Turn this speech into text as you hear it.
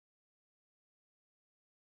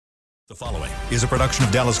The following is a production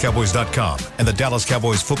of DallasCowboys.com and the Dallas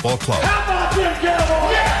Cowboys Football Club. How about them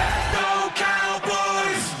Cowboys? Yeah! Go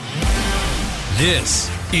Cowboys!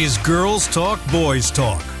 This is Girls Talk, Boys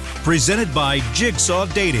Talk, presented by Jigsaw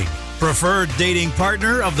Dating, preferred dating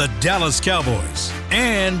partner of the Dallas Cowboys,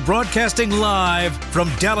 and broadcasting live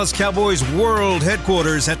from Dallas Cowboys World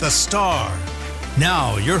Headquarters at the Star.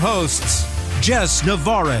 Now, your hosts, Jess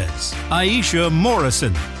Navarez, Aisha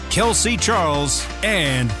Morrison, Kelsey Charles,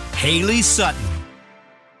 and Haley Sutton.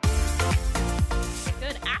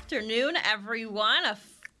 Good afternoon, everyone. A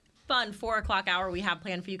fun 4 o'clock hour we have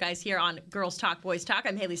planned for you guys here on Girls Talk, Boys Talk.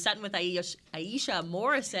 I'm Haley Sutton with Aisha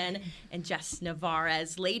Morrison and Jess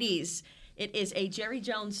Navarez. Ladies, it is a Jerry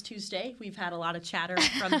Jones Tuesday. We've had a lot of chatter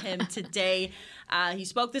from him today. He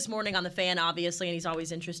spoke this morning on The Fan, obviously, and he's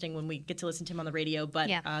always interesting when we get to listen to him on the radio. But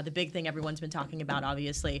the big thing everyone's been talking about,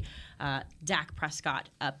 obviously, Dak Prescott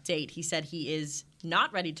update. He said he is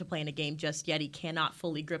not ready to play in a game just yet. He cannot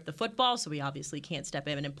fully grip the football, so he obviously can't step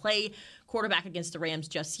in and play quarterback against the Rams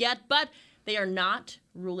just yet. But they are not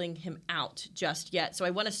ruling him out just yet. So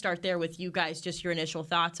I want to start there with you guys, just your initial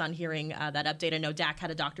thoughts on hearing that update. I know Dak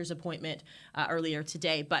had a doctor's appointment earlier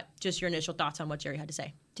today, but just your initial thoughts on what Jerry had to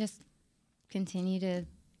say. Just continue to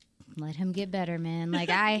let him get better, man. Like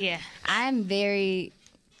I'm very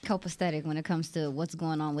copacetic when it comes to what's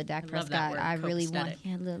going on with Dak Prescott. I really want.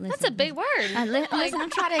 Yeah, listen, that's a big word. Listen, I'm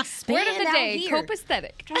trying to expand word of the day. Here.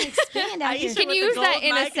 Copacetic. I'm trying to expand out here. Can you use that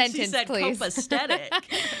in a sentence, she said please? Copacetic.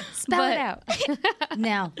 Spell it out.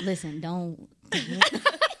 Now, listen, don't.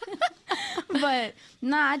 But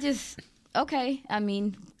I just okay. I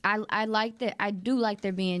mean, I like that. I do like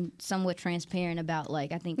they're being somewhat transparent about,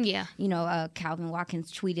 like, I think, Calvin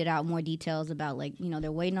Watkins tweeted out more details about, like,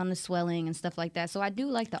 they're waiting on the swelling and stuff like that. So I do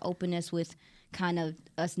like the openness with kind of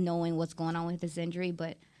us knowing what's going on with this injury,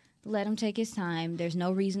 but let him take his time. There's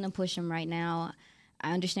no reason to push him right now.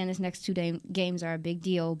 I understand this next 2 games are a big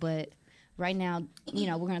deal, but right now,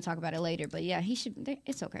 we're going to talk about it later. But yeah, he should.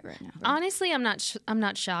 It's okay right now. Right? Honestly, I'm not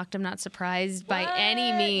shocked. I'm not surprised by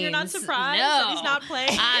any means. You're not surprised no, that he's not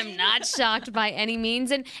playing? I'm not shocked by any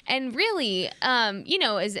means. And really,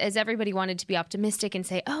 as everybody wanted to be optimistic and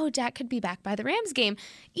say, oh, Dak could be back by the Rams game.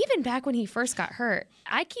 Even back when he first got hurt,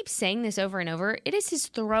 I keep saying this over and over. It is his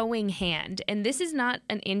throwing hand, and this is not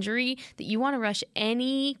an injury that you want to rush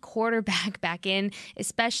any quarterback back in,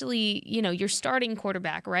 especially your starting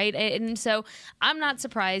quarterback, right? And so I'm not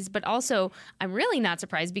surprised, but also I'm really not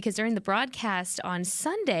surprised because during the broadcast on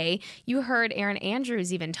Sunday, you heard Erin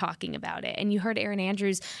Andrews even talking about it. And you heard Erin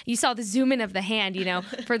Andrews, you saw the zoom in of the hand,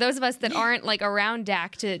 for those of us that aren't like around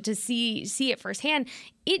Dak to see it firsthand,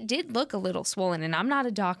 it did look a little swollen. And I'm not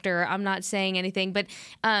a doctor, I'm not saying anything, but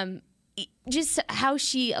just how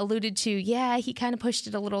she alluded to, he kind of pushed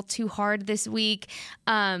it a little too hard this week.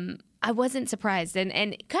 I wasn't surprised. And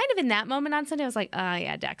kind of in that moment on Sunday, I was like,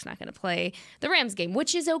 Dak's not going to play the Rams game,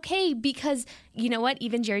 which is okay because, you know what?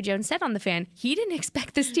 Even Jerry Jones said on The Fan, he didn't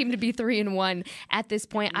expect this team to be 3-1 at this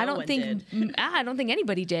point. I don't think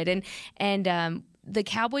anybody did. And the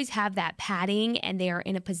Cowboys have that padding, and they are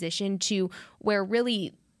in a position to where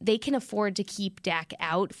really they can afford to keep Dak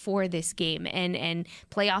out for this game and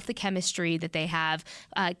play off the chemistry that they have,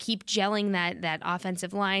 keep gelling that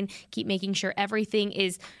offensive line, keep making sure everything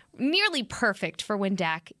is nearly perfect for when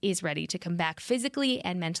Dak is ready to come back physically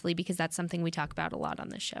and mentally, because that's something we talk about a lot on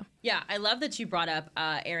this show. Yeah, I love that you brought up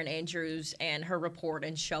Erin Andrews and her report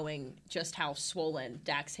and showing just how swollen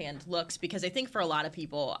Dak's hand looks, because I think for a lot of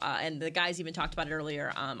people, and the guys even talked about it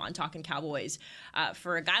earlier on Talking Cowboys,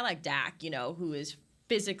 for a guy like Dak, who is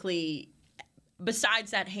physically,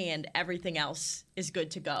 besides that hand, everything else is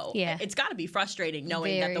good to go. Yeah. It's got to be frustrating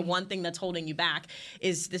knowing that the one thing that's holding you back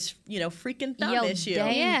is this, freaking thumb issue.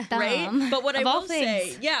 Right? But what I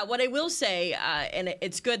will say, and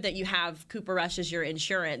it's good that you have Cooper Rush as your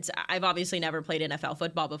insurance. I've obviously never played NFL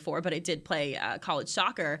football before, but I did play college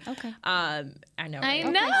soccer. Okay. I know. I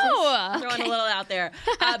know. Throwing a little out there.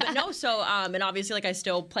 But no, so, and obviously, like, I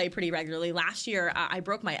still play pretty regularly. Last year, I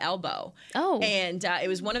broke my elbow. Oh. And it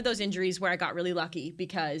was one of those injuries where I got really lucky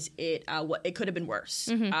because it could have been worse.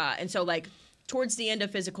 Mm-hmm. And so, like, towards the end of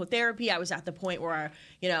physical therapy, I was at the point where,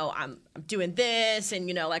 I'm doing this and,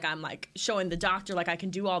 I'm like showing the doctor, like, I can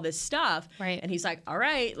do all this stuff. Right. And he's like, all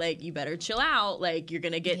right, like, you better chill out. Like, you're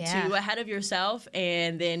going to get too ahead of yourself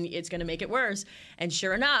and then it's going to make it worse. And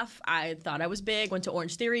sure enough, I thought I was big, went to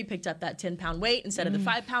Orange Theory, picked up that 10-pound weight instead of the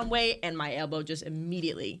 5-pound weight, and my elbow just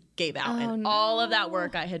immediately gave out. All of that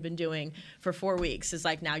work I had been doing for 4 weeks is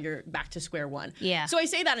like, now you're back to square one. Yeah. So I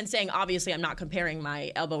say that in saying, obviously, I'm not comparing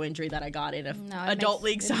my elbow injury that I got in adult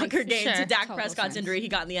league soccer game to Dak total Prescott's sense. injury he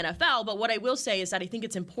got in the NFL. But what I will say is that I think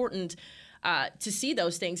it's important to see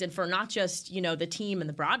those things, and for not just, the team and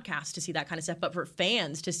the broadcast to see that kind of stuff, but for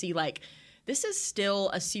fans to see, like, this is still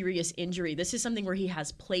a serious injury. This is something where he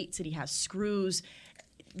has plates and he has screws.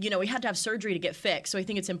 He had to have surgery to get fixed. So I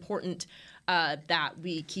think it's important that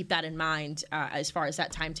we keep that in mind as far as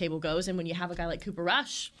that timetable goes. And when you have a guy like Cooper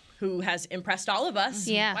Rush, who has impressed all of us,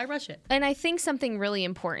 why rush it? And I think something really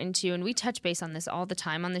important too, and we touch base on this all the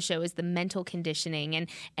time on the show, is the mental conditioning.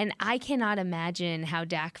 And I cannot imagine how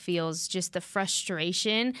Dak feels, just the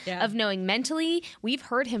frustration of knowing mentally. We've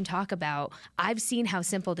heard him talk about, I've seen how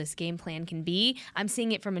simple this game plan can be. I'm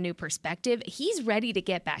seeing it from a new perspective. He's ready to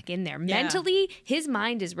get back in there. Mentally, his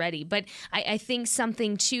mind is ready. But I think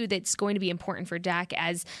something too that's going to be important for Dak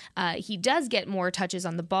as he does get more touches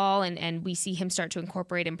on the ball and we see him start to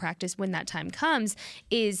incorporate in practice when that time comes,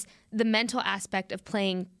 is the mental aspect of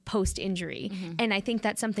playing post-injury. And I think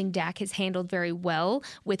that's something Dak has handled very well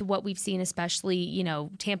with what we've seen, especially,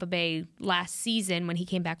 Tampa Bay last season when he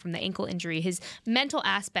came back from the ankle injury. His mental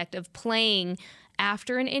aspect of playing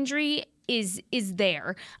after an injury is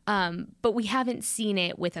there, but we haven't seen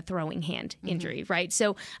it with a throwing hand injury, right?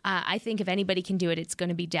 So I think if anybody can do it, it's going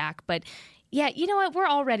to be Dak. But yeah, you know what? We're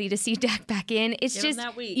all ready to see Dak back in. It's Give just him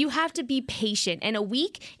that week. You have to be patient. And a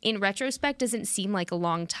week in retrospect doesn't seem like a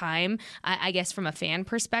long time, I guess, from a fan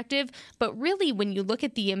perspective. But really, when you look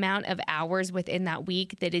at the amount of hours within that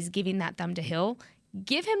week that is giving that thumb to Hill,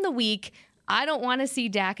 give him the week. I don't want to see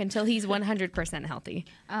Dak until he's 100% healthy.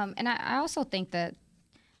 And I also think that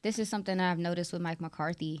this is something I've noticed with Mike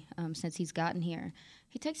McCarthy since he's gotten here.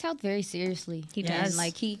 He takes health very seriously. He does.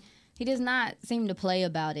 And, he does not seem to play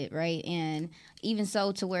about it, right? And even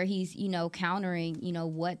so, to where he's, countering,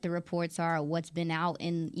 what the reports are, or what's been out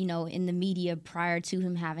in the media prior to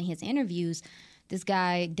him having his interviews. This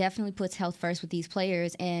guy definitely puts health first with these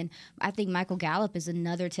players, and I think Michael Gallup is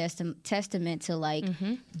another testament to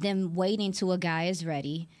them waiting till a guy is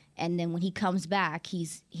ready. And then when he comes back,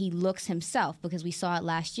 he looks himself, because we saw it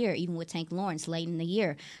last year, even with Tank Lawrence late in the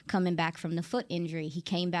year, coming back from the foot injury. He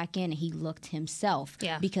came back in and he looked himself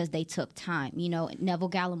because they took time.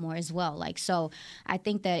 Neville Gallimore as well. So I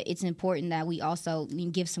think that it's important that we also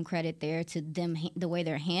give some credit there to them, the way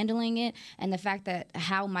they're handling it, and the fact that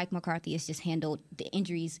how Mike McCarthy has just handled the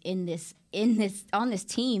injuries on this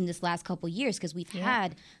team this last couple of years, because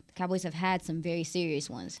the Cowboys have had some very serious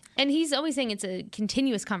ones. And he's always saying it's a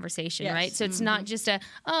continuous conversation, right? So it's not just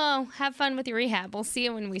have fun with your rehab. We'll see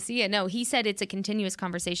you when we see you. No, he said it's a continuous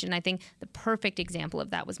conversation. I think the perfect example of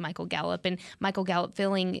that was Michael Gallup. And Michael Gallup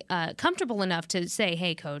feeling comfortable enough to say,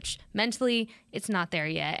 hey, coach, mentally, it's not there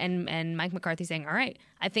yet. And Mike McCarthy saying, all right,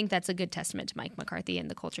 I think that's a good testament to Mike McCarthy and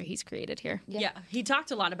the culture he's created here. Yeah, he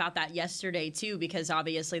talked a lot about that yesterday, too, because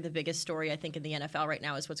obviously the biggest story, I think, in the NFL right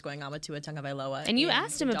now is what's going on with Tua Tagovailoa. And you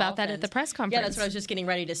asked him about that at the press conference. Yeah, that's what I was just getting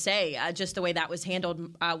ready to say. Just the way that was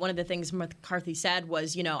handled. One of the things McCarthy said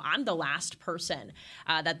was, I'm the last person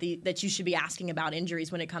that you should be asking about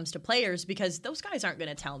injuries when it comes to players, because those guys aren't going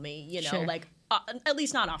to tell me, at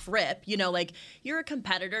least not off rip. You're a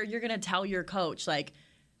competitor. You're going to tell your coach,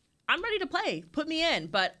 I'm ready to play. Put me in.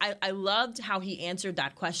 But I loved how he answered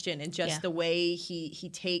that question, and just the way he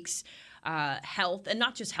takes health, and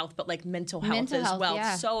not just health, but mental health as well.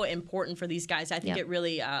 Yeah. So important for these guys. I think it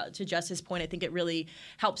really, to Jess's point, I think it really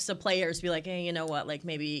helps the players be like, hey, you know what?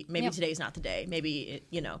 Maybe today's not the day. Maybe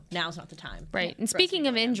now's not the time. Right. And speaking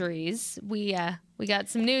of injuries, we got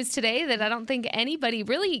some news today that I don't think anybody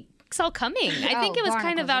really saw coming. I think it was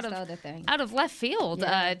kind of out of left field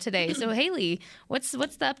today. So Haley, what's the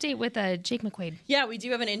update with Jake McQuaid? Yeah, we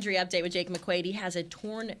do have an injury update with Jake McQuaid. He has a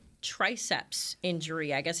torn triceps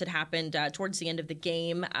injury. I guess it happened towards the end of the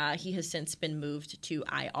game. He has since been moved to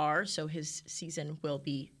IR, so his season will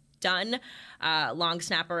be done. Long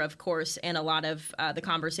snapper, of course, and a lot of the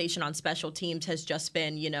conversation on special teams has just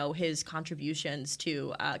been, his contributions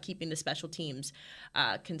to keeping the special teams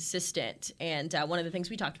consistent. And one of the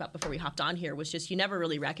things we talked about before we hopped on here was just you never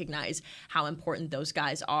really recognize how important those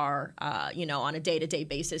guys are, on a day-to-day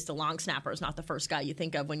basis. The long snapper is not the first guy you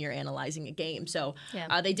think of when you're analyzing a game. So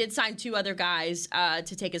they did sign 2 other guys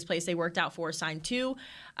to take his place. They worked out 4, signed 2.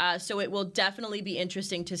 So it will definitely be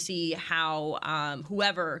interesting to see how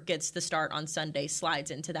whoever gets the start on Sunday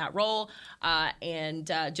slides into that role, and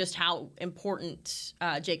just how important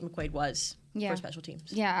Jake McQuaid was for special teams.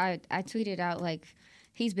 Yeah, I tweeted out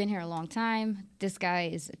he's been here a long time. This guy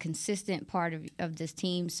is a consistent part of this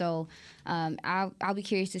team. So I'll be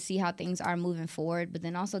curious to see how things are moving forward. But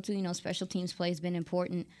then also, too, special teams play has been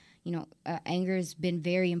important. Anger has been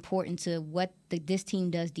very important to what this team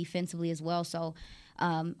does defensively as well. So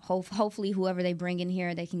hopefully whoever they bring in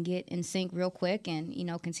here, they can get in sync real quick and,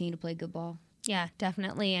 continue to play good ball. Yeah,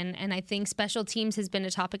 definitely. And I think special teams has been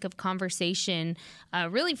a topic of conversation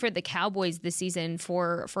really for the Cowboys this season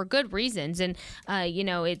for good reasons. And,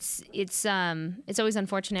 it's always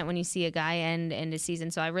unfortunate when you see a guy end a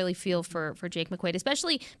season. So I really feel for Jake McQuaid,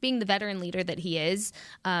 especially being the veteran leader that he is.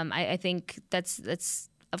 I think that's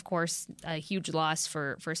of course, a huge loss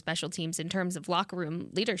for special teams in terms of locker room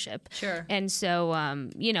leadership. Sure. And so,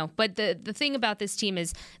 but the thing about this team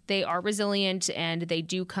is they are resilient and they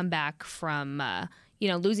do come back from,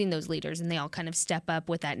 losing those leaders, and they all kind of step up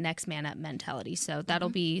with that next man up mentality. So that'll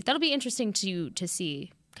be interesting to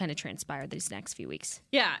see kind of transpire these next few weeks.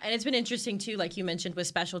 Yeah, and it's been interesting too, like you mentioned, with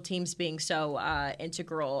special teams being so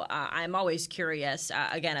integral. I'm always curious.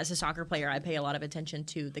 Again, as a soccer player, I pay a lot of attention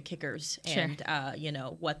to the kickers and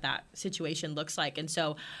what that situation looks like. And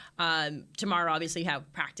so tomorrow, obviously,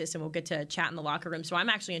 have practice, and we'll get to chat in the locker room. So I'm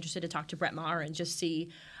actually interested to talk to Brett Maher and just see.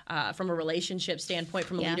 From a relationship standpoint,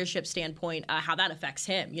 from a leadership standpoint, how that affects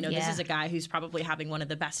him. This is a guy who's probably having one of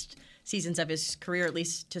the best seasons of his career, at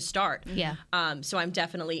least to start. Yeah. So I'm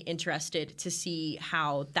definitely interested to see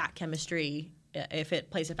how that chemistry, if it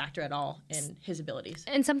plays a factor at all in his abilities.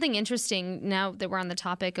 And something interesting, now that we're on the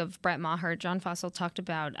topic of Brett Maher, John Fossil talked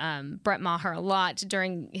about Brett Maher a lot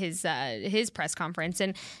during his press conference.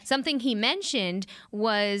 And something he mentioned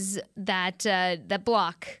was that the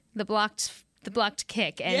blocked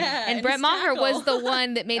kick. And Brett Maher was the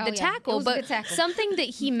one that made the tackle. But something that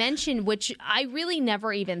he mentioned, which I really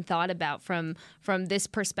never even thought about from this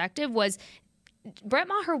perspective, was Brett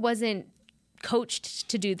Maher wasn't coached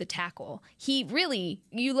to do the tackle. He really,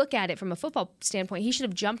 you look at it from a football standpoint, he should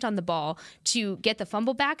have jumped on the ball to get the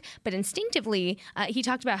fumble back. But instinctively, he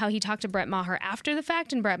talked about how he talked to Brett Maher after the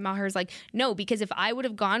fact, and Brett Maher's like, no, because if I would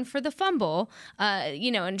have gone for the fumble,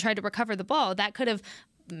 and tried to recover the ball, that could have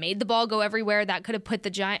made the ball go everywhere. That could have put the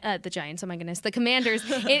Giants, oh my goodness, the Commanders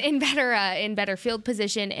in better field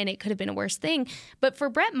position, and it could have been a worse thing. But for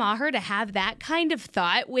Brett Maher to have that kind of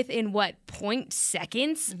thought within 0.2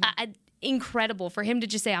 seconds, incredible. For him to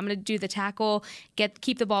just say, I'm going to do the tackle,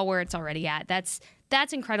 keep the ball where it's already at. That's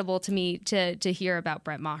incredible to me to hear about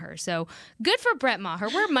Brett Maher. So good for Brett Maher.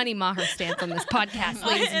 We're Money Maher stance on this podcast,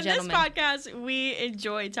 ladies and gentlemen. In this podcast, we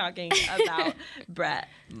enjoy talking about Brett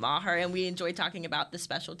Maher, and we enjoy talking about the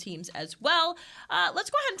special teams as well. Let's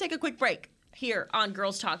go ahead and take a quick break here on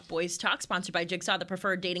Girls Talk, Boys Talk, sponsored by Jigsaw, the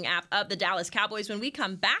preferred dating app of the Dallas Cowboys. When we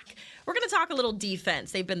come back, we're going to talk a little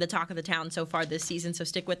defense. They've been the talk of the town so far this season, so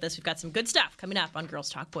stick with us. We've got some good stuff coming up on Girls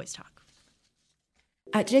Talk, Boys Talk.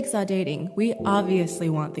 At Jigsaw Dating, we obviously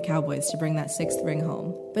want the Cowboys to bring that 6th ring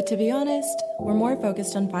home. But to be honest, we're more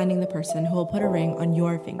focused on finding the person who will put a ring on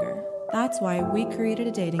your finger. That's why we created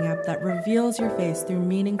a dating app that reveals your face through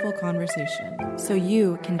meaningful conversation, so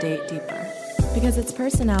you can date deeper. Because it's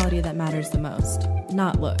personality that matters the most,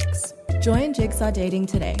 not looks. Join Jigsaw Dating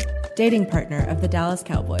today, dating partner of the Dallas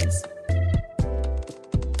Cowboys.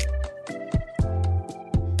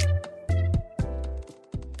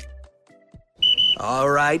 All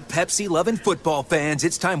right, Pepsi-loving football fans,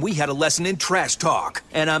 it's time we had a lesson in trash talk.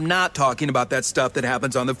 And I'm not talking about that stuff that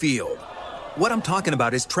happens on the field. What I'm talking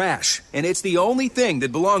about is trash, and it's the only thing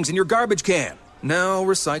that belongs in your garbage can. Now,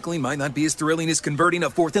 recycling might not be as thrilling as converting a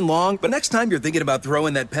 4th and long, but next time you're thinking about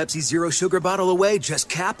throwing that Pepsi Zero Sugar bottle away, just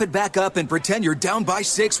cap it back up and pretend you're down by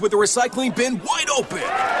 6 with the recycling bin wide open.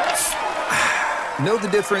 Know the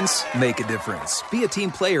difference? Make a difference. Be a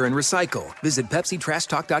team player and recycle. Visit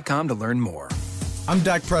PepsiTrashTalk.com to learn more. I'm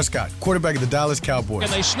Dak Prescott, quarterback of the Dallas Cowboys.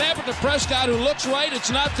 And they snap it to Prescott, who looks right.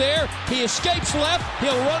 It's not there. He escapes left.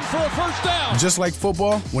 He'll run for a first down. Just like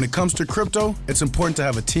football, when it comes to crypto, it's important to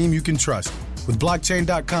have a team you can trust. With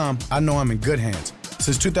Blockchain.com, I know I'm in good hands.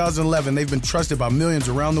 Since 2011, they've been trusted by millions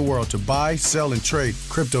around the world to buy, sell, and trade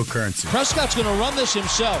cryptocurrency. Prescott's going to run this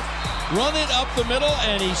himself. Run it up the middle,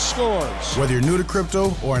 and he scores. Whether you're new to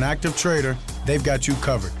crypto or an active trader, they've got you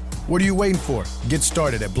covered. What are you waiting for? Get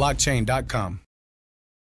started at Blockchain.com.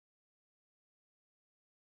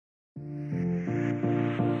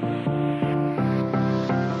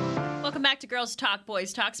 Welcome back to Girls Talk,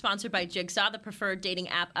 Boys Talk, sponsored by Jigsaw, the preferred dating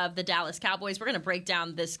app of the Dallas Cowboys. We're going to break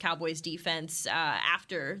down this Cowboys defense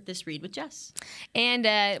after this read with Jess. And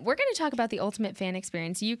we're going to talk about the ultimate fan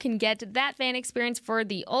experience. You can get that fan experience for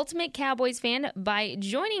the ultimate Cowboys fan by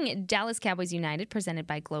joining Dallas Cowboys United, presented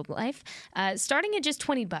by Globe Life, starting at just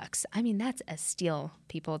 $20. I mean, that's a steal,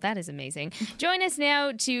 people. That is amazing. Join us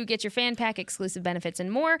now to get your fan pack, exclusive benefits,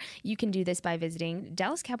 and more. You can do this by visiting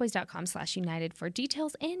DallasCowboys.com/United for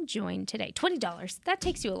details and join today. $20. That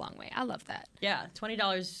takes you a long way. I love that. Yeah,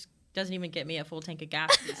 $20 doesn't even get me a full tank of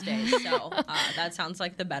gas these days. So that sounds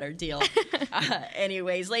like the better deal.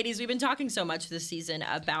 Anyways, ladies, we've been talking so much this season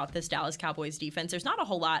about this Dallas Cowboys defense. There's not a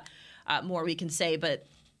whole lot more we can say, but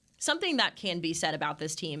something that can be said about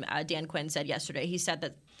this team, Dan Quinn said yesterday, he said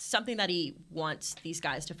that something that he wants these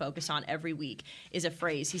guys to focus on every week is a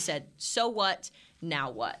phrase. He said, so what,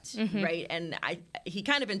 now what, right? And he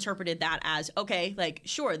kind of interpreted that as, okay, like,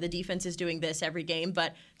 sure, the defense is doing this every game,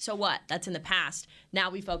 but so what? That's in the past.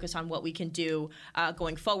 Now we focus on what we can do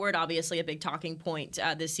going forward. Obviously, a big talking point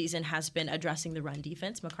this season has been addressing the run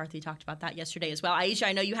defense. McCarthy talked about that yesterday as well. Aisha,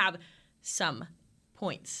 I know you have some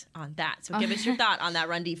points on that. So give us your thought on that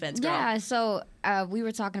run defense, girl. Yeah, so we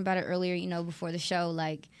were talking about it earlier, before the show,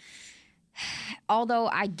 like, although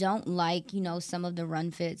I don't like, some of the run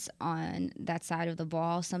fits on that side of the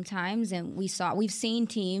ball sometimes, and we've seen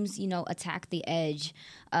teams, attack the edge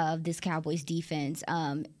of this Cowboys defense.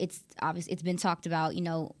 It's obvious, it's been talked about,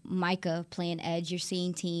 Micah playing edge. You're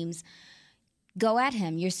seeing teams go at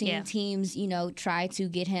him. You're seeing teams, try to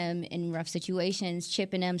get him in rough situations,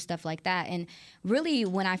 chipping him, stuff like that. And really,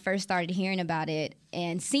 when I first started hearing about it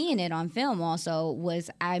and seeing it on film also,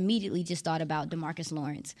 I immediately just thought about DeMarcus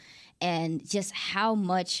Lawrence and just how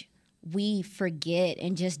much we forget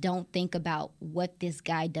and just don't think about what this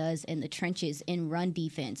guy does in the trenches in run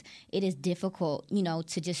defense. It is difficult,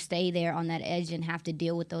 to just stay there on that edge and have to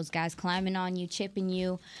deal with those guys climbing on you, chipping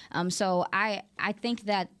you. So I think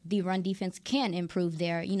that the run defense can improve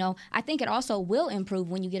there. I think it also will improve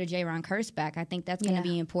when you get a Jaron Kearse back. I think that's going to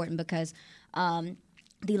be important because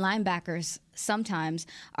the linebackers sometimes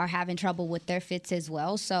are having trouble with their fits as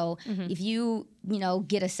well. So if you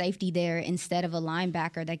get a safety there instead of a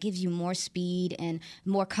linebacker, that gives you more speed and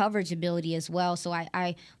more coverage ability as well. So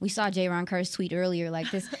we saw Jaron Kearse tweet earlier,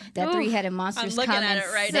 like that three-headed monster's coming. I'm looking at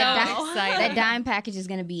it right now. That dime package is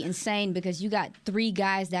going to be insane because you got three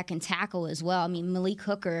guys that can tackle as well. I mean, Malik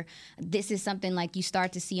Hooker, this is something like you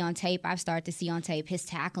start to see on tape. I've started to see on tape. His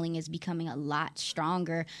tackling is becoming a lot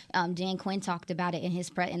stronger. Dan Quinn talked about it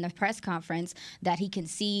in the press conference that he can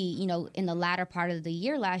see, in the latter part of the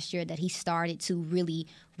year last year that he started to really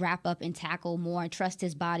wrap up and tackle more and trust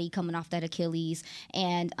his body coming off that Achilles.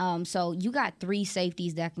 And so you got three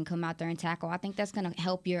safeties that can come out there and tackle. I think that's going to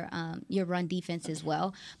help your run defense as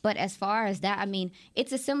well. But as far as that, I mean,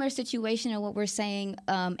 it's a similar situation to what we're saying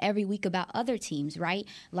every week about other teams, right?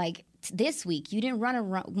 Like this week, you didn't want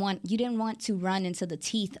to run into the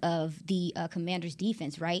teeth of the Commanders'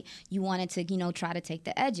 defense, right? You wanted to, try to take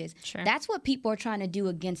the edges. Sure. That's what people are trying to do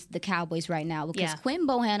against the Cowboys right now because Quinn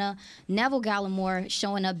Bohanna, Neville Gallimore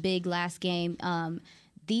showing up big last game.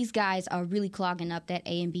 These guys are really clogging up that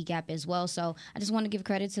A and B gap as well. So I just want to give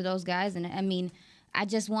credit to those guys. And I mean, I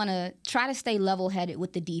just want to try to stay level-headed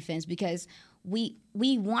with the defense because we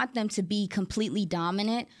want them to be completely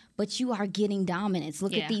dominant, but you are getting dominance.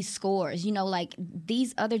 Look at these scores. Like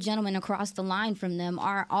these other gentlemen across the line from them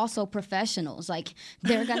are also professionals. Like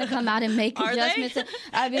they're going to come out and make adjustments.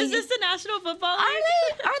 I mean, is this the National Football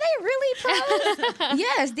League? Are they really pros?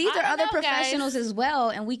 Yes, these are other professionals as well,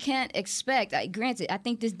 and we can't expect. Granted, I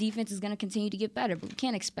think this defense is going to continue to get better, but we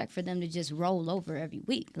can't expect for them to just roll over every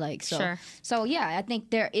week. So yeah, I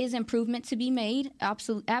think there is improvement to be made.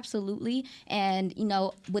 Absolutely. And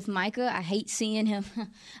with Micah, I hate seeing him.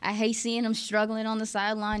 I hate seeing him struggling on the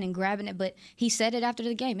sideline and grabbing it. But he said it after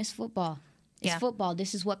the game. It's football. It's football.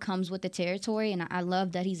 This is what comes with the territory, and I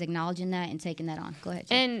love that he's acknowledging that and taking that on. Go ahead,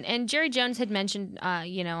 Jay. And Jerry Jones had mentioned, on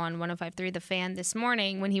 105.3 The Fan this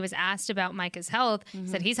morning when he was asked about Micah's health, he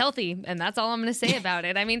said he's healthy, and that's all I'm going to say about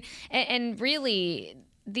it. I mean, and really,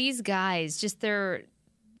 these guys, they're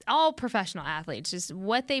all professional athletes. Just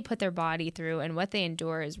what they put their body through and what they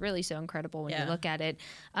endure is really so incredible when you look at it.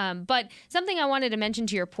 But something I wanted to mention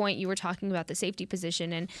to your point, you were talking about the safety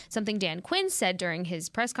position, and something Dan Quinn said during his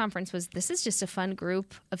press conference was this is just a fun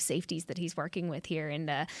group of safeties that he's working with here.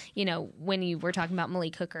 And, when you were talking about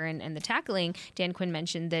Malik Hooker and the tackling, Dan Quinn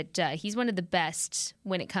mentioned that he's one of the best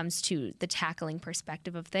when it comes to the tackling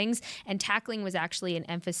perspective of things. And tackling was actually an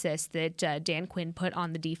emphasis that Dan Quinn put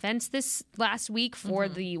on the defense this last week for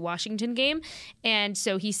the Washington game. And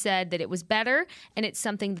so he said that it was better, and it's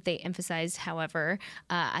something that they emphasize. However,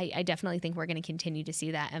 I definitely think we're going to continue to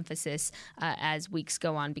see that emphasis as weeks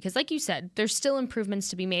go on because, like you said, there's still improvements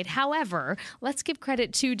to be made. However, let's give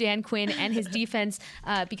credit to Dan Quinn and his defense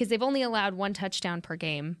because they've only allowed one touchdown per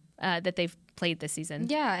game that they've played this season.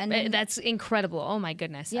 Yeah, and then, that's incredible. Oh my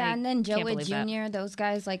goodness. Yeah, and then Joe Witt Jr., those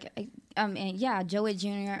guys Joe Witt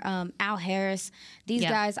Jr., Al Harris, these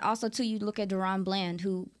guys. Also, too, you look at Deron Bland,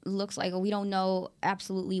 who looks like we don't know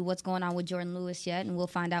absolutely what's going on with Jordan Lewis yet, and we'll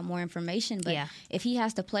find out more information. But if he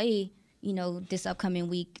has to play this upcoming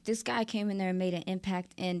week. This guy came in there and made an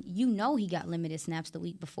impact, and he got limited snaps the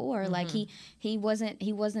week before. Like he wasn't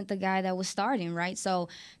the guy that was starting, right? So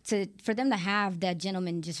for them to have that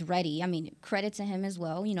gentleman just ready, I mean, credit to him as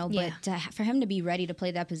well, but for him to be ready to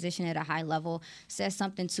play that position at a high level says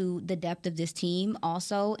something to the depth of this team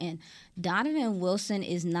also. And Donovan Wilson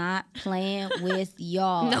is not playing with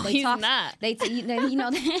y'all. No, he's not.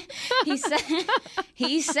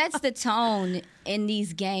 He sets the tone in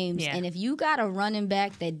these games, and if you got a running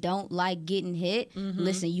back that don't like getting hit,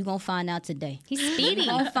 listen, you gonna find out today. He's speedy. You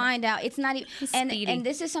gonna find out. It's not even. Speedy. And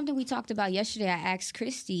this is something we talked about yesterday. I asked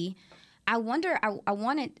Christy. I wonder. I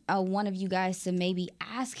wanted one of you guys to maybe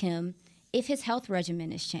ask him if his health regimen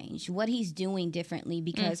has changed, what he's doing differently,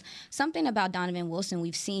 because something about Donovan Wilson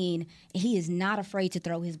we've seen, he is not afraid to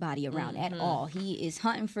throw his body around at all. He is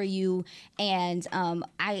hunting for you. And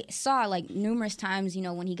I saw numerous times,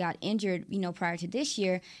 when he got injured, prior to this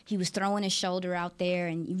year, he was throwing his shoulder out there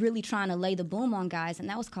and really trying to lay the boom on guys, and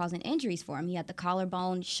that was causing injuries for him. He had the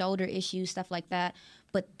collarbone, shoulder issues, stuff like that.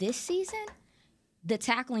 But this season, the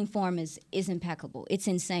tackling form is impeccable. It's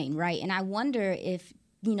insane, right? And I wonder if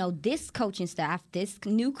this coaching staff, this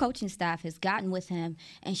new coaching staff has gotten with him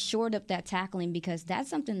and shored up that tackling, because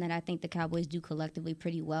that's something that I think the Cowboys do collectively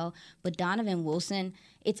pretty well. But Donovan Wilson,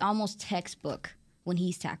 it's almost textbook when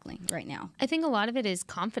he's tackling right now. I think a lot of it is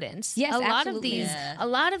confidence. Yes, absolutely. absolutely. A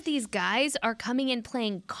lot of these guys are coming in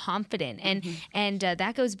playing confident, and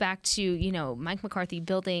that goes back to Mike McCarthy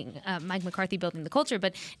building the culture,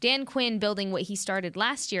 but Dan Quinn building what he started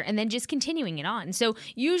last year and then just continuing it on. So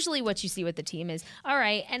usually what you see with the team is, all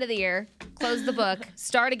right, end of the year, close the book,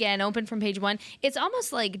 start again, open from page 1. It's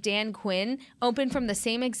almost like Dan Quinn opened from the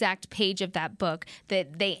same exact page of that book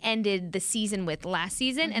that they ended the season with last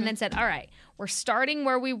season, and then said, all right, we're starting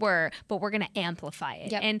where we were, but we're going to amplify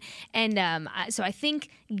it. Yep. So I think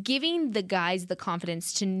giving the guys the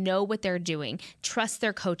confidence to know what they're doing, trust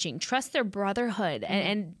their coaching, trust their brotherhood.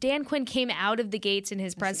 And Dan Quinn came out of the gates in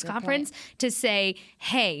his press conference to say,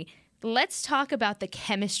 hey, let's talk about the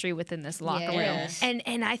chemistry within this locker room.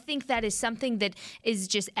 And I think that is something that is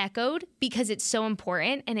just echoed because it's so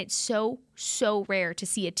important, and it's so rare to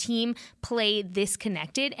see a team play this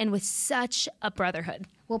connected and with such a brotherhood.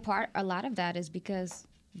 Well, a lot of that is because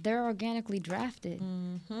they're organically drafted.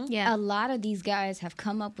 Yeah. A lot of these guys have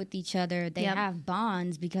come up with each other. They have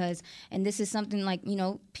bonds and this is something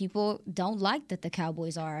people don't like that the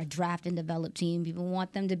Cowboys are a draft and develop team. People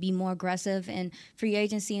want them to be more aggressive and free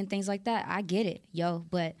agency and things like that. I get it,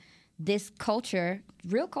 but this culture,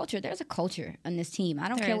 real culture, there's a culture on this team. I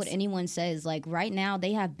don't care what anyone says. Right now,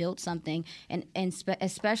 they have built something, and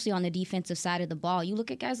especially on the defensive side of the ball. You look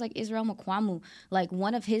at guys like Israel Mukuamu,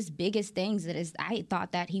 one of his biggest things I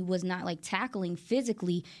thought that he was not tackling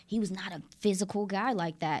physically. He was not a physical guy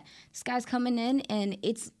like that. This guy's coming in, and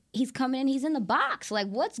he's coming in, he's in the box.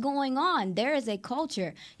 What's going on? There is a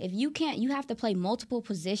culture. If you have to play multiple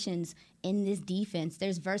positions in this defense.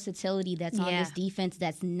 There's versatility that's on this defense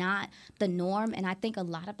that's not the norm, and I think a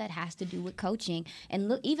lot of that has to do with coaching. And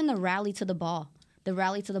look, even the rally to the ball.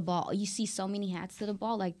 You see so many hats to the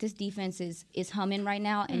ball. This defense is humming right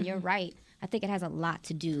now, and you're right. I think it has a lot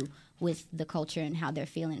to do with the culture and how they're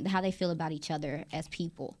feeling, how they feel about each other as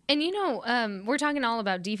people. And we're talking all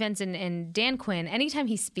about defense and Dan Quinn. Anytime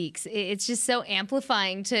he speaks, it's just so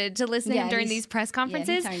amplifying to listen to him during these press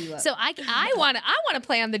conferences. So I want to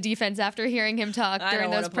play on the defense after hearing him talk during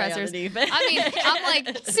those pressers. I mean,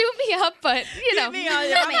 I'm suit me up, but Get me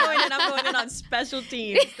on. I'm going in on special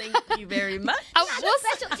teams. Thank you very much.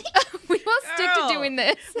 We will stick to doing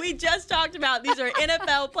this. We just talked about these are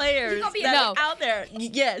NFL players that are out there.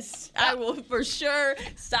 Yes. I will for sure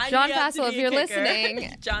sign John me up Fassel, to be if you're a kicker.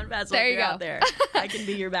 listening. John Fassel, there if you you're go. out there, I can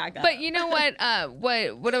be your backup. But you know what?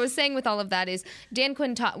 What I was saying with all of that is Dan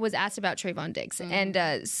Quinn was asked about Trayvon Diggs,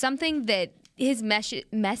 and something that his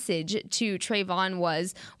message to Trayvon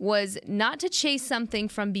was not to chase something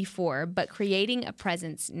from before, but creating a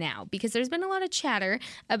presence now. Because there's been a lot of chatter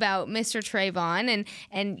about Mr. Trayvon,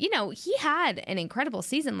 and he had an incredible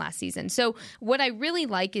season last season. So what I really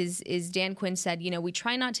like is Dan Quinn said, we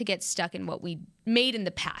try not to get stuck in what we made in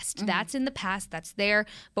the past. That's in the past. That's there.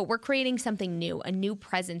 But we're creating something new, a new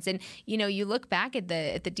presence. And you look back at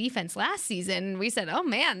the defense last season, we said, oh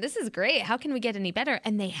man, this is great. How can we get any better?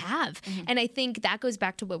 And they have. And I think that goes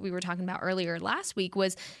back to what we were talking about earlier last week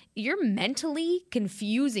was you're mentally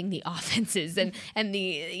confusing the offenses and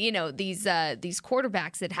the these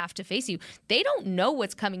quarterbacks that have to face you. They don't know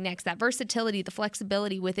what's coming next. That versatility, the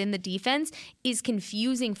flexibility within the defense is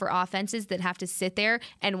confusing for offenses that have to sit there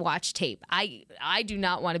and watch tape. I do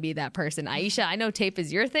not want to be that person. Aisha, I know tape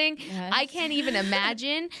is your thing. Yes. I can't even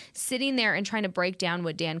imagine sitting there and trying to break down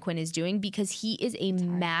what Dan Quinn is doing, because he is a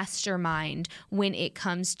mastermind when it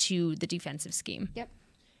comes to the defensive scheme. Yep.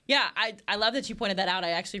 Yeah, I love that you pointed that out. I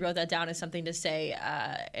actually wrote that down as something to say,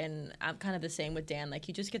 and I'm kind of the same with Dan. Like,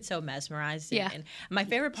 you just get so mesmerized. Yeah. And my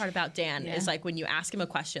favorite part about Dan is, like, when you ask him a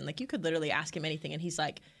question, like, you could literally ask him anything, and he's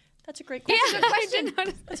like, that's a great question.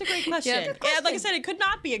 Yeah, that's a great question. Yeah, like I said, it could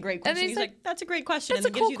not be a great question. He's like, that's a great question. That's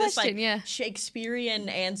and then a cool gives you this, question, like, Shakespearean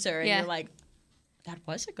answer, and you're like, that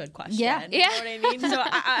was a good question. Yeah. You know what I mean? So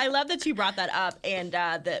I love that you brought that up, and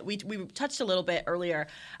that we touched a little bit earlier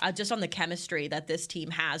just on the chemistry that this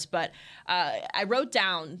team has. But I wrote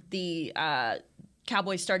down the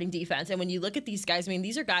Cowboys starting defense, and when you look at these guys, I mean,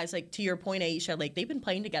 these are guys, like, to your point, Aisha, like, they've been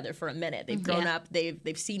playing together for a minute. They've grown up. They've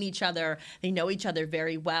seen each other. They know each other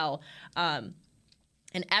very well.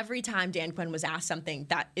 And every time Dan Quinn was asked something,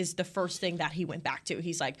 that is the first thing that he went back to.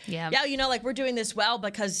 He's like, yeah, you know, like, we're doing this well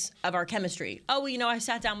because of our chemistry. Oh, well, you know, I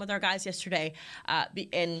sat down with our guys yesterday,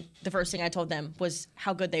 and the first thing I told them was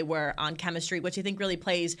how good they were on chemistry, which I think really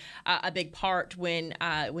plays a big part when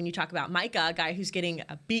you talk about Micah, a guy who's getting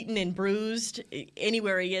beaten and bruised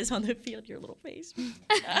anywhere he is on the field. Your little face.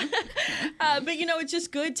 But, you know, it's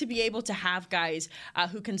just good to be able to have guys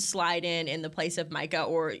who can slide in the place of Micah,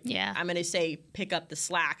 or I'm going to say pick up the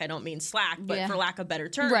slack. I don't mean slack, but for lack of better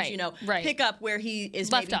terms, you know, pick up where he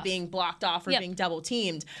is maybe being blocked off or being double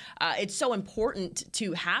teamed. It's so important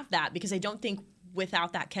to have that, because I don't think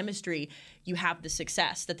without that chemistry, you have the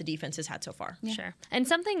success that the defense has had so far. Yeah. Sure. And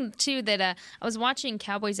something, too, that I was watching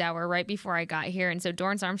Cowboys Hour right before I got here, and so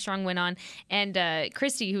Dorrance Armstrong went on, and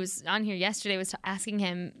Christy, who was on here yesterday, was asking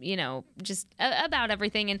him, you know, just about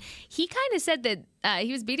everything, and he kind of said that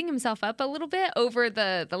he was beating himself up a little bit over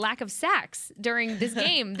the lack of sacks during this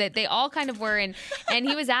game, that they all kind of were, and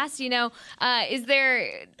he was asked, you know,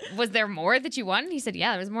 was there more that you wanted? He said,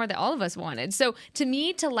 yeah, there was more that all of us wanted. So to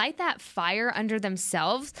me, to light that fire under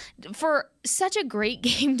themselves for such a great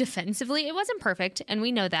game defensively, it wasn't perfect, and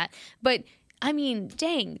we know that, but I mean,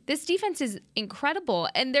 dang, this defense is incredible,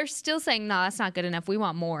 and they're still saying, no, that's not good enough. We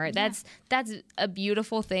want more. Yeah. That's a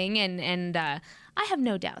beautiful thing, and I have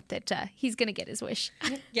no doubt that he's going to get his wish.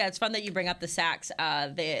 Yeah, it's fun that you bring up the sacks.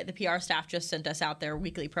 The PR staff just sent us out their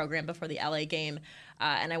weekly program before the LA game,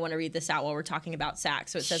 and I want to read this out while we're talking about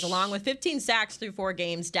sacks. So it says, along with 15 sacks through 4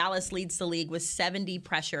 games, Dallas leads the league with 70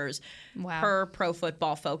 pressures per Pro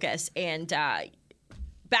Football Focus. And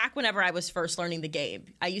back whenever I was first learning the game,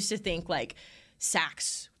 I used to think, like,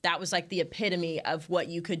 sacks, that was like the epitome of what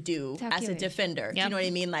you could do as a defender. Yep. Do you know what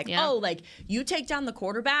I mean? Like, oh, like, you take down the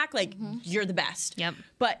quarterback, like, you're the best. Yep.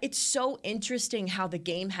 But it's so interesting how the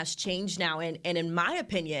game has changed now. And in my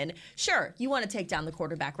opinion, sure, you want to take down the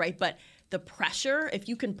quarterback, right? But the pressure, if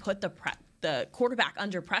you can put the quarterback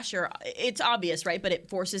under pressure, it's obvious, right? But it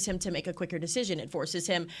forces him to make a quicker decision. It forces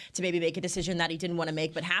him to maybe make a decision that he didn't want to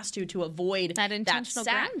make, but has to avoid that intentional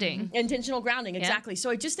grounding. Intentional grounding, exactly. So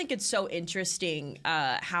I just think it's so interesting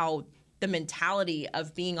how the mentality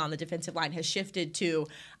of being on the defensive line has shifted to,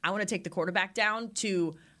 I want to take the quarterback down,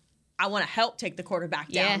 to I want to help take the quarterback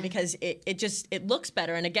down, because it looks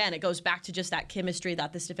better. And again, it goes back to just that chemistry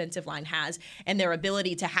that this defensive line has, and their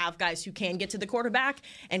ability to have guys who can get to the quarterback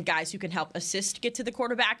and guys who can help assist get to the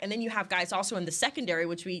quarterback. And then you have guys also in the secondary,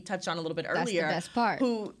 which we touched on a little bit earlier, that's the best part,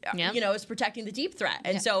 who you know, is protecting the deep threat.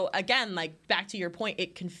 And so again, like, back to your point,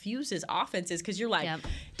 it confuses offenses, because you're like,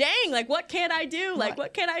 dang, like, what can I do? Like,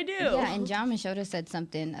 what can I do? Yeah, and John Machota said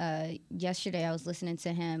something yesterday. I was listening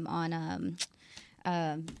to him on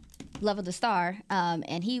Love of the Star,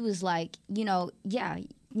 and he was like,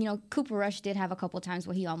 Cooper Rush did have a couple times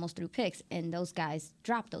where he almost threw picks, and those guys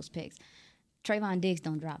dropped those picks. Trayvon Diggs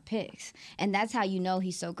don't drop picks, and that's how you know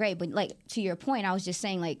he's so great. But, like, to your point, I was just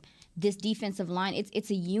saying, like, this defensive line, it's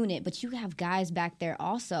a unit, but you have guys back there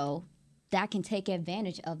also that can take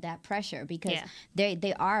advantage of that pressure, because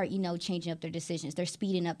they are, changing up their decisions. They're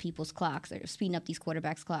speeding up people's clocks. They're speeding up these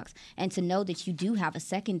quarterbacks' clocks. And to know that you do have a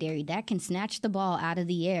secondary that can snatch the ball out of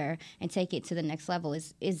the air and take it to the next level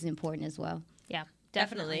is important as well. Yeah.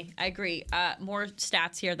 Definitely. I agree. More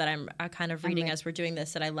stats here that I'm kind of reading as we're doing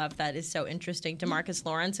this that I love, that is so interesting. DeMarcus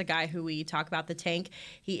Lawrence, a guy who we talk about, the tank,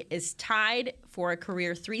 he is tied for a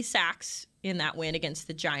career 3 sacks in that win against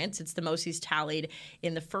the Giants. It's the most he's tallied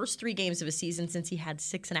in the first 3 games of a season since he had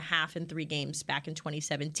 6.5 in 3 games back in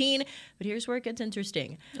 2017. But here's where it gets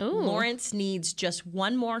interesting. Ooh. Lawrence needs just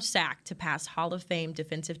 1 more sack to pass Hall of Fame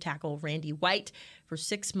defensive tackle Randy White for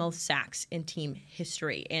 6th most sacks in team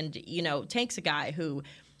history. And, Tank's a guy who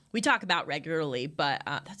we talk about regularly, but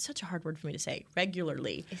that's such a hard word for me to say.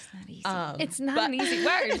 Regularly. It's not easy. It's not an easy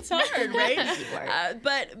word. It's hard, right?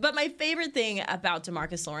 But my favorite thing about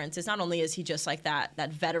DeMarcus Lawrence is not only is he just like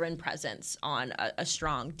that veteran presence on a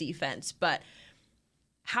strong defense, but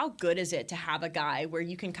how good is it to have a guy where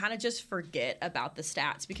you can kind of just forget about the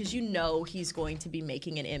stats because you know he's going to be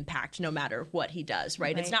making an impact no matter what he does,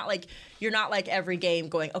 right? It's not like you're not like every game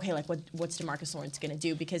going, okay, like what's DeMarcus Lawrence going to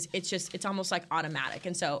do? Because it's almost like automatic.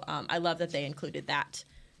 And so I love that they included that.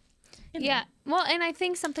 Yeah. Well, and I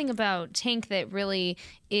think something about Tank that really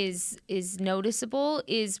is noticeable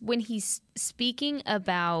is when he's speaking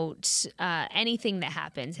about anything that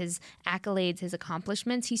happens, his accolades, his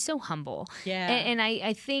accomplishments, he's so humble. Yeah. And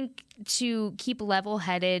I think to keep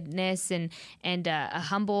level-headedness and a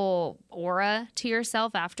humble aura to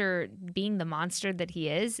yourself after being the monster that he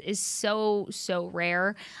is so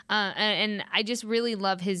rare. And I just really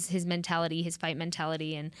love his mentality, his fight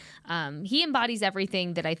mentality, and he embodies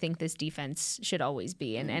everything that I think this defense should always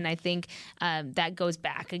be. And I think that goes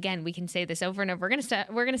back. Again, we can say this over and over.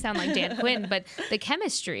 We're gonna sound like Dan Quinn, but the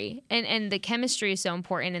chemistry and the chemistry is so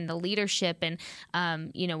important, and the leadership, and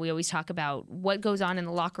we always talk about what goes on in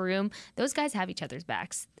the locker room. Those guys have each other's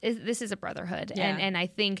backs. This is a brotherhood, and I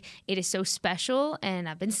think it is so special. And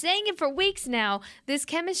I've been saying it for weeks now. This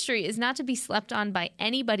chemistry is not to be slept on by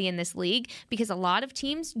anybody in this league because a lot of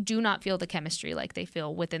teams do not feel the chemistry like they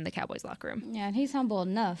feel within the Cowboys locker room. Yeah, and he's humble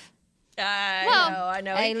enough. I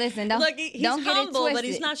know. Hey, listen, he's humble, get it twisted. but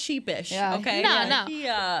he's not sheepish. Yeah. Okay. No.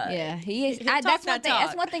 He is.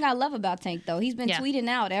 That's one thing I love about Tank, though. He's been tweeting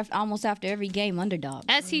out almost after every game underdog.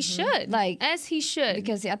 As he should. As he should.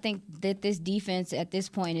 Because I think that this defense at this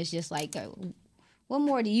point is just like, what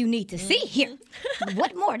more do you need to see here?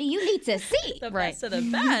 What more do you need to see? The best of the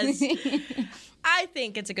best. I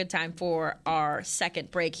think it's a good time for our second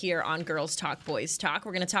break here on Girls Talk, Boys Talk.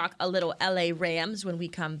 We're going to talk a little LA Rams when we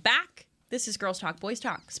come back. This is Girls Talk, Boys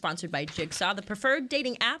Talk, sponsored by Jigsaw, the preferred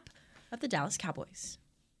dating app of the Dallas Cowboys.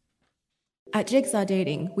 At Jigsaw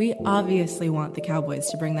Dating, we obviously want the Cowboys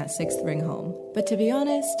to bring that sixth ring home. But to be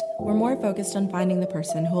honest, we're more focused on finding the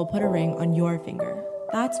person who will put a ring on your finger.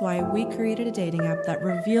 That's why we created a dating app that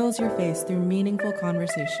reveals your face through meaningful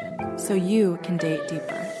conversation, so you can date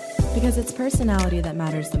deeper. Because it's personality that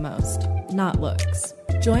matters the most, not looks.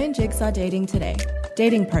 Join Jigsaw Dating today,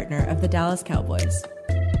 dating partner of the Dallas Cowboys.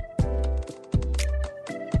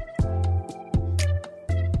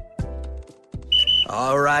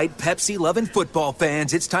 All right, Pepsi-loving football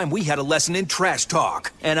fans, it's time we had a lesson in trash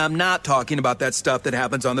talk. And I'm not talking about that stuff that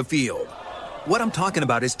happens on the field. What I'm talking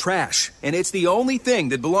about is trash, and it's the only thing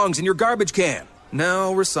that belongs in your garbage can.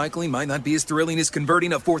 Now, recycling might not be as thrilling as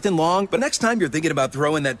converting a 4th and long, but next time you're thinking about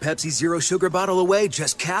throwing that Pepsi Zero Sugar bottle away,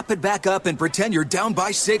 just cap it back up and pretend you're down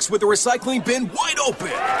by 6 with the recycling bin wide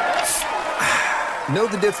open. Know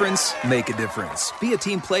the difference? Make a difference. Be a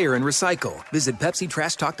team player and recycle. Visit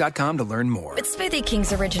PepsiTrashTalk.com to learn more. With Smoothie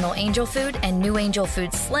King's original Angel Food and new Angel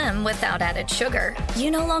Food Slim without added sugar, you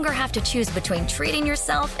no longer have to choose between treating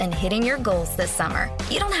yourself and hitting your goals this summer.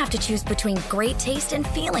 You don't have to choose between great taste and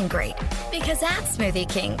feeling great. Because at Smoothie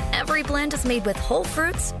King, every blend is made with whole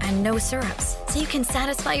fruits and no syrups, so you can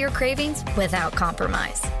satisfy your cravings without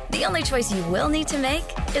compromise. The only choice you will need to make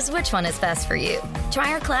is which one is best for you.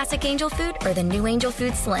 Try our classic Angel Food or the new Angel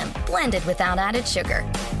Food Slim, blended without added sugar.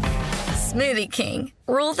 Smoothie King,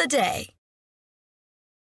 rule the day.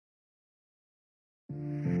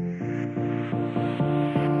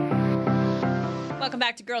 Welcome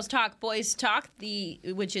back to Girls Talk, Boys Talk,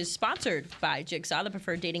 which is sponsored by Jigsaw, the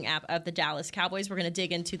preferred dating app of the Dallas Cowboys. We're going to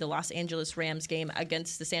dig into the Los Angeles Rams game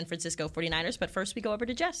against the San Francisco 49ers, but first we go over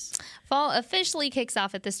to Jess. Fall officially kicks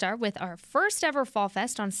off at the Star with our first ever Fall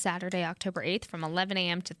Fest on Saturday, October 8th from 11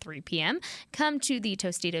 a.m. to 3 p.m. Come to the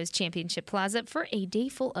Tostitos Championship Plaza for a day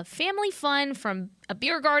full of family fun, from a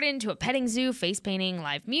beer garden to a petting zoo, face painting,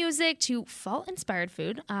 live music to fall-inspired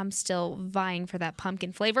food. I'm still vying for that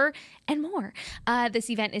pumpkin flavor and more.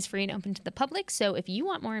 This event is free and open to the public, so if you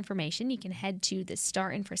want more information, you can head to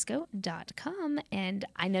thestarinfrisco.com. And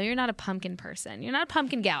I know you're not a pumpkin person. You're not a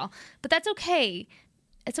pumpkin gal, but that's okay.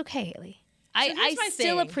 It's okay, Haley. I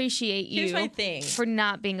still appreciate you for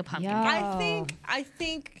not being a pumpkin gal. I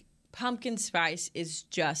think pumpkin spice is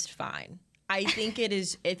just fine. I think it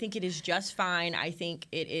is just fine. I think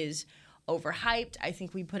it is overhyped. I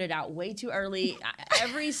think we put it out way too early.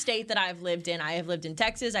 Every state that I've lived in, I have lived in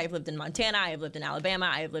Texas, I have lived in Montana, I have lived in Alabama,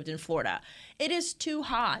 I have lived in Florida. It is too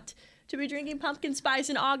hot to be drinking pumpkin spice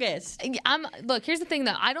in August. Look, here's the thing,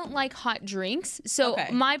 though. I don't like hot drinks, so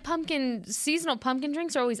my seasonal pumpkin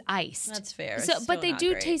drinks are always iced. That's fair. So, but they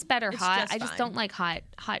do great. taste better It's hot. just I just fine. don't like hot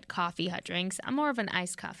coffee, hot drinks. I'm more of an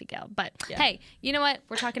iced coffee gal. But hey, you know what?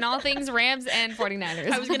 We're talking all things Rams and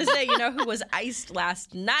 49ers. I was going to say, you know who was iced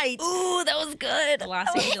last night? Ooh, that was good. The Los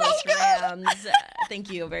Angeles Rams.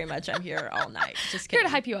 Thank you very much. I'm here all night. Just kidding. Here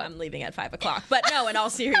to hype you up. I'm leaving at 5 o'clock. But no, in all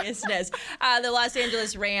seriousness, the Los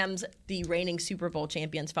Angeles Rams, the reigning Super Bowl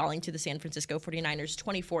champions, falling to the San Francisco 49ers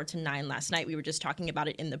 24-9 last night. We were just talking about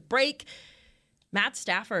it in the break. Matt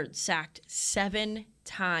Stafford sacked 7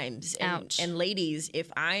 times. Ouch. And ladies,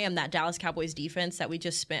 if I am that Dallas Cowboys defense that we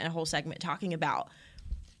just spent a whole segment talking about,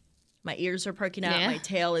 my ears are perking up, my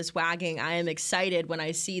tail is wagging. I am excited when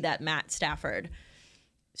I see that Matt Stafford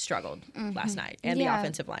struggled last night and the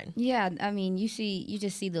offensive line. Yeah, I mean, you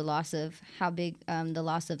just see the loss of how big the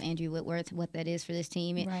loss of Andrew Whitworth, what that is for this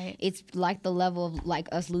team. It's like the level of like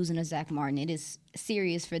us losing a Zach Martin. It is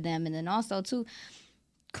serious for them. And then also, too,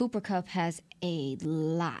 Cooper Kupp has a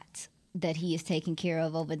lot that he is taking care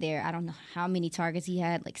of over there. I don't know how many targets he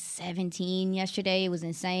had, like 17 yesterday. It was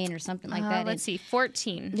insane or something like that. Let's see,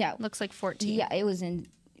 14. Yeah. Looks like 14. Yeah, it was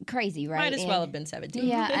crazy, right? Might as well have been 17.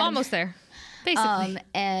 Yeah, I'm almost there. Basically.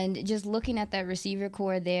 And just looking at that receiver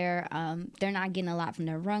core there, they're not getting a lot from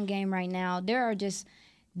their run game right now.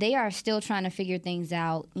 They are still trying to figure things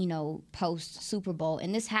out, post Super Bowl.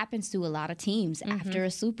 And this happens to a lot of teams after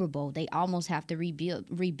a Super Bowl. They almost have to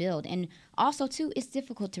rebuild. And also, too, it's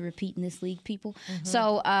difficult to repeat in this league, people.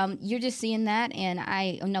 So you're just seeing that. And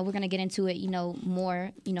I know we're going to get into it,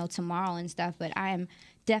 more, tomorrow and stuff. But I am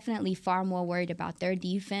definitely far more worried about their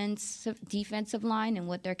defensive line and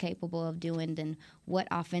what they're capable of doing than what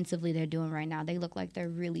offensively they're doing right now. They look like they're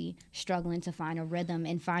really struggling to find a rhythm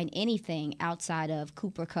and find anything outside of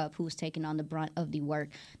Cooper Kupp, who's taking on the brunt of the work.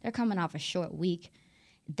 They're coming off a short week.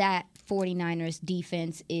 That 49ers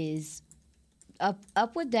defense is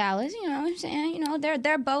up with Dallas, you know what I'm saying?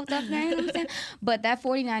 They're both up there, you know what I'm saying? But that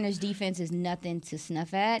 49ers defense is nothing to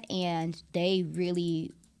snuff at, and they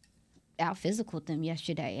really out-physicaled them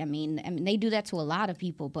yesterday. I mean, they do that to a lot of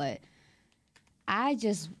people, but I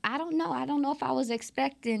don't know. I don't know if I was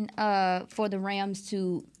expecting for the Rams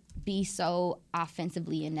to be so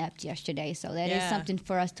offensively inept yesterday. So that is something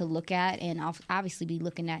for us to look at and obviously be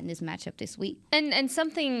looking at in this matchup this week. And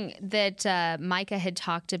something that Micah had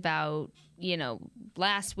talked about,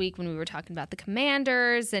 last week when we were talking about the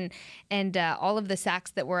Commanders and all of the sacks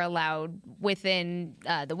that were allowed within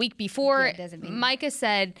the week before. Micah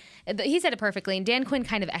said it perfectly, and Dan Quinn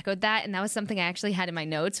kind of echoed that, and that was something I actually had in my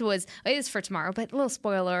notes. It is for tomorrow, but a little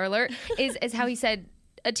spoiler alert is how he said,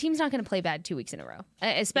 a team's not going to play bad 2 weeks in a row,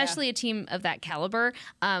 especially a team of that caliber.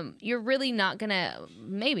 You're really not going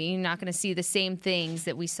to see the same things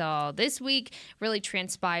that we saw this week really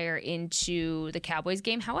transpire into the Cowboys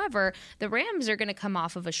game. However, the Rams are going to come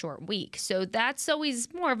off of a short week. So that's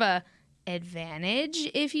always more of a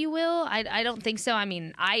advantage, if you will. I don't think so. I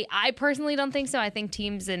mean, I personally don't think so. I think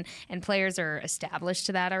teams and players are established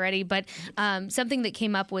to that already. But something that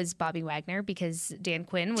came up was Bobby Wagner, because Dan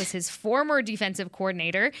Quinn was his former defensive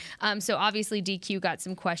coordinator. So obviously DQ got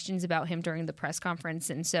some questions about him during the press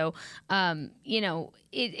conference. And so,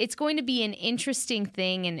 it's going to be an interesting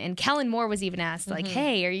thing. And Kellen Moore was even asked,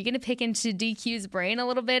 hey, are you going to pick into DQ's brain a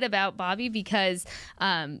little bit about Bobby? Because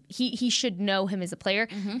he should know him as a player.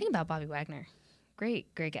 Think about Bobby Wagner.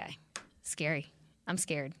 Great guy. Scary. I'm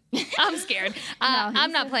scared.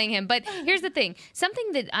 I'm not playing him. But here's the thing.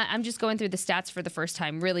 Something that I'm just going through the stats for the first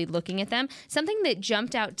time, really looking at them. Something that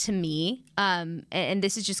jumped out to me, and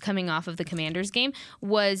this is just coming off of the Commanders game,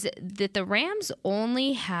 was that the Rams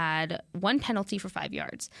only had 1 penalty for 5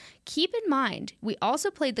 yards. Keep in mind, we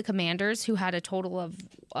also played the Commanders, who had a total of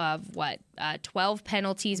 12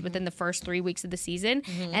 penalties within the first 3 weeks of the season.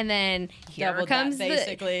 And then here comes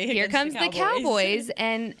the Cowboys.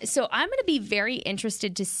 And so I'm going to be very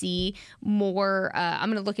interested to see more. I'm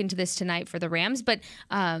going to look into this tonight for the Rams, but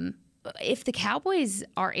if the Cowboys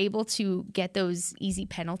are able to get those easy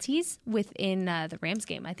penalties within the Rams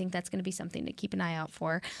game, I think that's going to be something to keep an eye out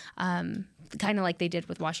for. Kind of like they did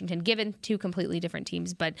with Washington, given 2 completely different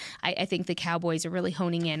teams. But I think the Cowboys are really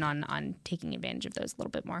honing in on taking advantage of those a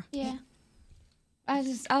little bit more. Yeah. I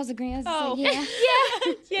was agreeing.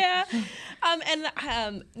 Yeah.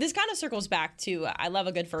 And this kind of circles back to, I love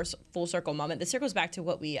a good first full circle moment. This circles back to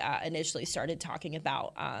what we initially started talking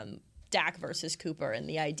about, Dak versus Cooper, and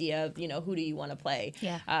the idea of, who do you want to play?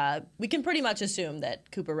 Yeah. We can pretty much assume that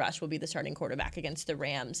Cooper Rush will be the starting quarterback against the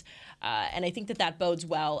Rams. And I think that bodes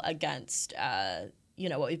well against,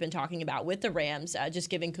 what we've been talking about with the Rams, just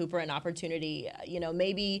giving Cooper an opportunity.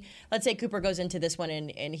 Maybe let's say Cooper goes into this one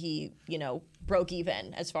and he, broke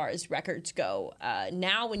even as far as records go.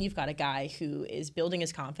 Now when you've got a guy who is building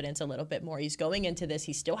his confidence a little bit more, he's going into this,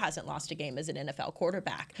 he still hasn't lost a game as an NFL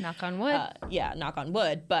quarterback. Knock on wood. Knock on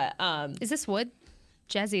wood. But is this wood?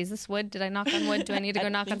 Jazzy, is this wood? Did I knock on wood? Do I need to go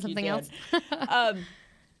knock on something else?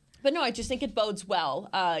 But no, I just think it bodes well.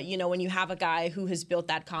 When you have a guy who has built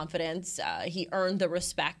that confidence, he earned the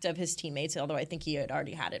respect of his teammates, although I think he had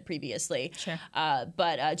already had it previously. Sure.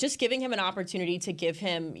 But just giving him an opportunity to give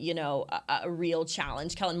him, a real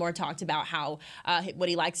challenge. Kellen Moore talked about how what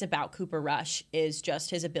he likes about Cooper Rush is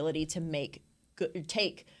just his ability to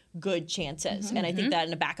take good chances. And I think that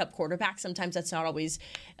in a backup quarterback, sometimes that's not always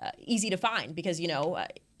easy to find because,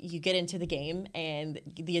 you get into the game and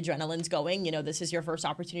the adrenaline's going. This is your first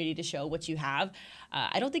opportunity to show what you have.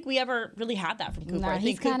 I don't think we ever really had that from Cooper. No, I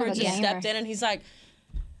think Cooper just stepped in and he's like,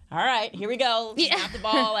 all right, here we go. Snap the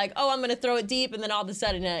ball. Like, I'm going to throw it deep. And then all of a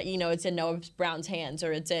sudden, it's in Noah Brown's hands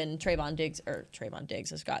or it's in Trayvon Diggs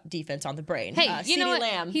has got defense on the brain. Hey, you know what?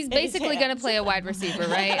 Lamb He's basically going to play a wide receiver,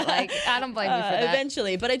 right? Like, I don't blame you for that.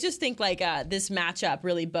 Eventually. But I just think, this matchup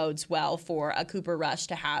really bodes well for a Cooper Rush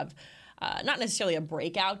to have not necessarily a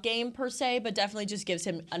breakout game per se, but definitely just gives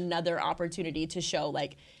him another opportunity to show,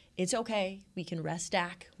 it's okay. We can rest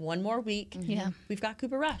Dak one more week. Yeah. We've got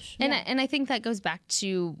Cooper Rush. And I think that goes back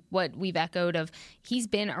to what we've echoed of he's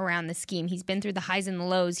been around the scheme. He's been through the highs and the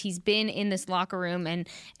lows. He's been in this locker room and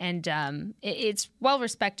it's well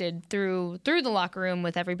respected through the locker room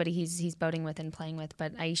with everybody he's boating with and playing with.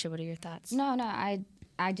 But Aisha, what are your thoughts? No,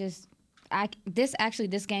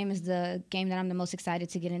 this game is the game that I'm the most excited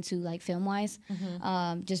to get into, film wise.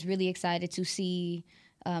 Just really excited to see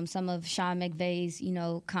some of Sean McVay's,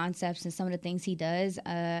 concepts and some of the things he does.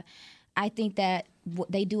 I think that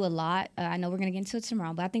they do a lot. I know we're going to get into it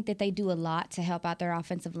tomorrow, but I think that they do a lot to help out their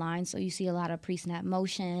offensive line. So you see a lot of pre-snap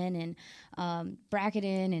motion and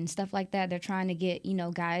bracketing and stuff like that. They're trying to get,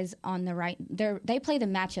 guys on the right. They play the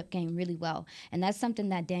matchup game really well, and that's something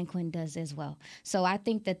that Dan Quinn does as well. So I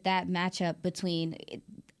think that matchup between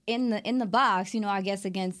in the box, I guess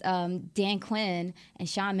against Dan Quinn and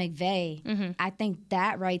Sean McVay, I think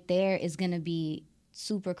that right there is going to be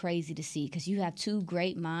super crazy to see because you have two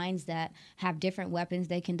great minds that have different weapons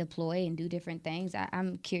they can deploy and do different things.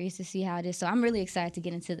 I'm curious to see how it is. So I'm really excited to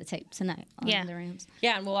get into the tape tonight on the Rams.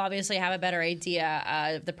 Yeah, and we'll obviously have a better idea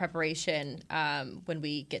of the preparation when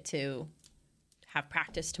we get to have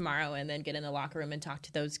practice tomorrow and then get in the locker room and talk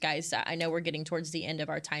to those guys. I know we're getting towards the end of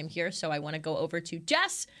our time here, so I want to go over to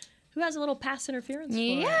Jess, who has a little pass interference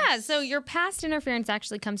for us. So your past interference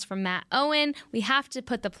actually comes from Matt Owen. We have to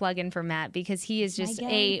put the plug in for Matt because he is just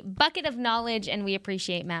a bucket of knowledge, and we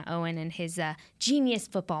appreciate Matt Owen and his genius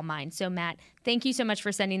football mind. So, Matt, thank you so much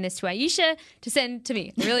for sending this to Aisha to send to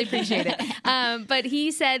me. I really appreciate it. But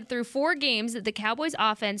he said through 4 games that the Cowboys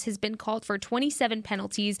offense has been called for 27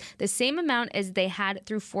 penalties, the same amount as they had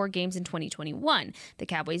through 4 games in 2021. The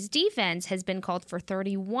Cowboys defense has been called for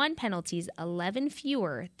 31 penalties, 11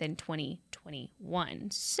 fewer than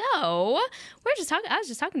 2021. So I was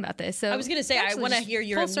just talking about this. So I was going to say, I want to hear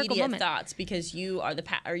your immediate thoughts because you are the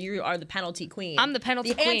penalty queen. I'm the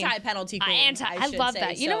penalty queen. Anti-penalty queen. I love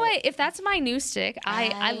that. You know what? If that's my new stick,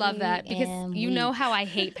 I love that because you know how I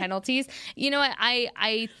hate penalties. You know what?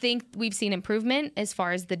 I think we've seen improvement as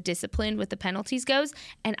far as the discipline with the penalties goes,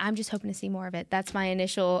 and I'm just hoping to see more of it. That's my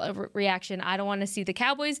initial reaction. I don't want to see the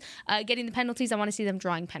Cowboys getting the penalties. I want to see them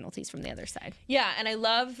drawing penalties from the other side. Yeah, and I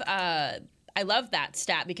love that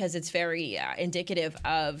stat because it's very indicative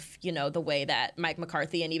of, the way that Mike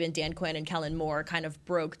McCarthy and even Dan Quinn and Kellen Moore kind of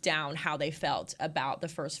broke down how they felt about the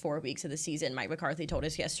first 4 weeks of the season. Mike McCarthy told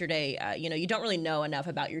us yesterday, you don't really know enough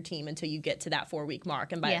about your team until you get to that 4-week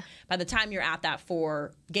mark. And by the time you're at that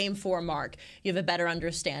game 4 mark, you have a better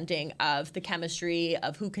understanding of the chemistry,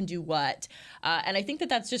 of who can do what. And I think that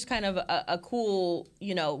that's just kind of a cool,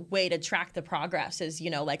 way to track the progress is,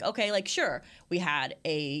 sure, we had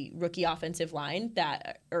a rookie offensive line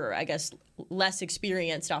or I guess less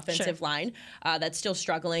experienced offensive line that's still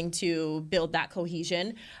struggling to build that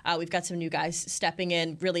cohesion. We've got some new guys stepping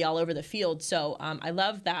in really all over the field. So I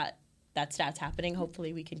love that stat's happening.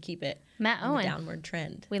 Hopefully we can keep it Matt on Owen. the downward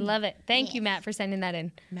trend. We love it. Thank you, Matt, for sending that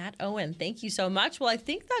in. Matt Owen, thank you so much. Well, I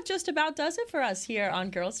think that just about does it for us here on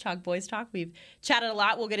Girls Talk, Boys Talk. We've chatted a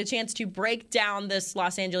lot. We'll get a chance to break down this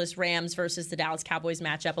Los Angeles Rams versus the Dallas Cowboys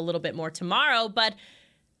matchup a little bit more tomorrow, but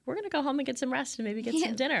we're going to go home and get some rest and maybe get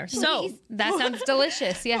some dinner. So that sounds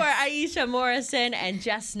delicious. Yeah. For Aisha Morrison and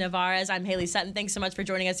Jess Navarez, I'm Haley Sutton. Thanks so much for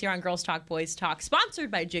joining us here on Girls Talk Boys Talk,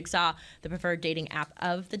 sponsored by Jigsaw, the preferred dating app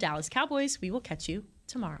of the Dallas Cowboys. We will catch you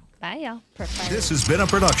tomorrow. Bye, y'all. This has been a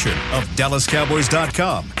production of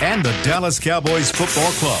DallasCowboys.com and the Dallas Cowboys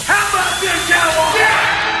Football Club. How about this, Cowboys? Yeah!